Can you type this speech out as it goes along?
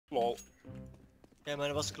Lol. Yeah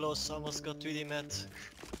man, it was close, almost got 3D mad.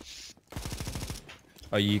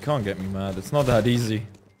 Oh, you can't get me mad. It's not that easy.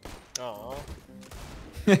 Aww.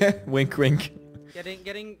 Wink, wink.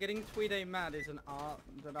 Getting Mrtweeday mad is an art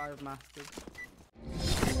that I have mastered.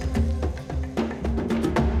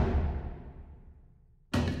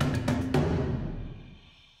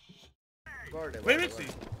 Where is he?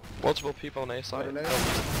 Multiple people on A side.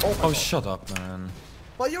 Oh, shut up, man.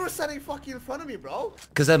 But you were standing fucking in front of me, bro.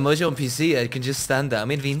 Because I'm Mojo on PC, I can just stand there.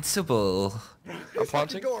 I'm invincible. I'm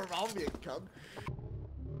planting. Go around me, cunt.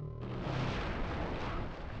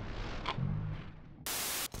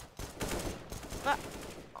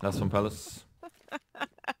 That's from Palace.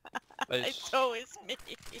 It's always me.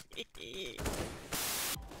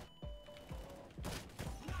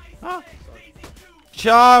 Ah.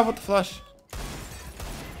 Cha, what the flash?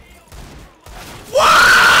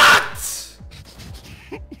 What?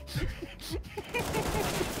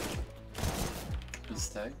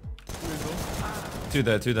 Stay. Two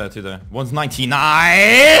there. One's 99!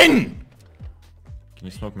 Can you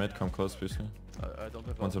smoke mid? Come close, please. I don't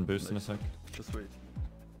have. One's on boost in a sec. Just wait.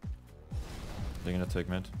 They're gonna take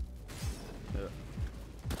mid. Yeah.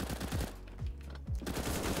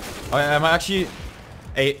 I'm actually...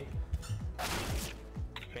 Hey.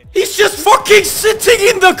 He's just fucking sitting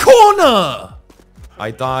in the corner! I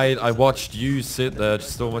died, I watched you sit there,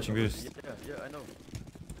 just still watching boost. Yeah, I know.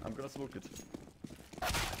 I'm gonna smoke it.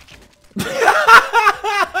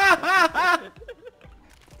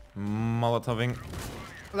 Molotoving.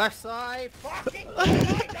 Left side, fucking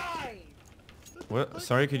die! What?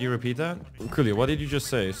 Sorry, could you repeat that? Coolio, what did you just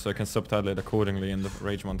say so I can subtitle it accordingly in the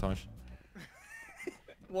Rage Montage?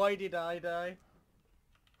 Why did I die?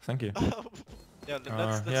 Thank you. Yeah,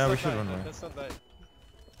 yeah, we should run away. Let's not die.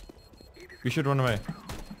 We should run away.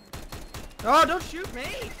 Oh, don't shoot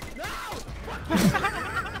me! No!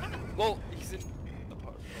 Lol, he's in the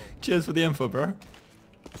park. Cheers for the info, bro.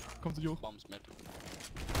 Kommt zu Joch. Bombs mid.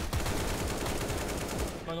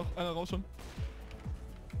 Einer raus schon.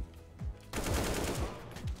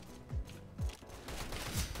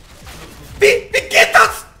 Wie geht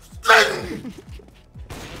das denn?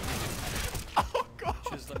 Oh Gott.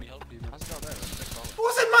 Just let me help you. How's it out there? Wo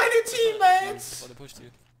sind meine Teammates? Oh, they pushed you.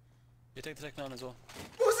 You take the tech down as well.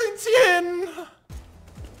 Wo sind sie hin?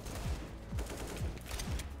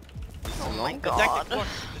 Oh my god. The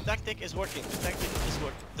tactic is working. The tactic is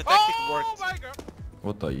working. The tactic worked. Oh my god.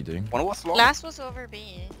 What are you doing? One was long. Last was over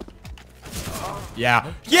B.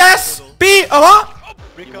 Yeah. Yes! B! Uh-huh!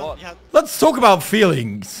 Recon, you had... Let's talk about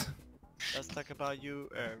feelings. Let's talk about you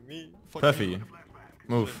and me. Perfy.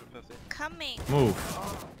 Move. Coming. Move.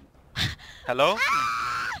 Hello?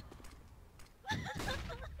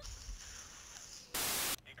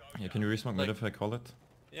 Yeah, can you resmoke mid if I call it?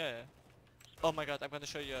 Yeah. Oh my god, I'm gonna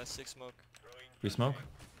show you a 6 smoke. Resmoke?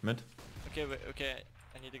 Mid? Okay, wait, okay.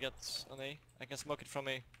 I need to get on A. I can smoke it from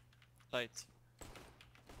A. Light.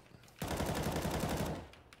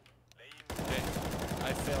 Okay.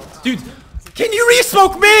 I failed. Dude, can you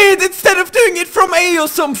resmoke mid instead of doing it from A or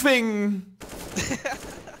something?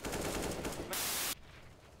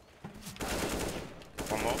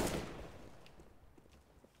 One more.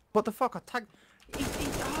 What the fuck? I tagged...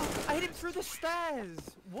 Oh, I hit him through the stairs!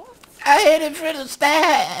 What? I hit him through the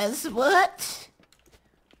stairs. What?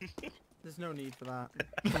 There's no need for that.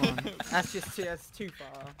 Come on. That's too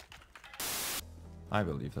far. I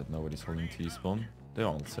believe that nobody's holding T-spawn. They're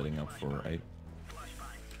all setting up for A.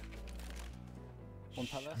 On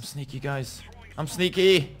Palace. I'm sneaky, guys. I'm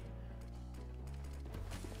sneaky.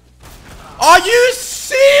 Are you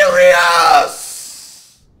serious?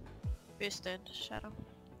 Boosted, Shadow.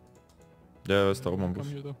 Der ist da oben am Bus.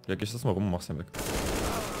 Komm hier, da. Ja, gehst das mal rum und mach's den weg.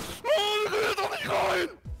 Mann, will doch nicht rein!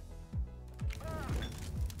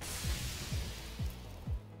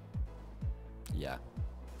 Ja.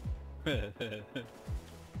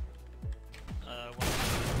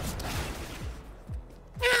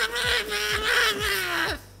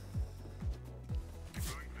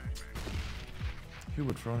 Who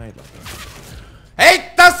would throw an 8 like that?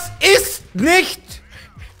 Hey, das ist nicht!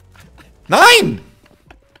 Nein!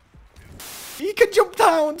 He can jump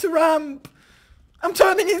down to ramp! I'm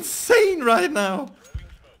turning insane right now!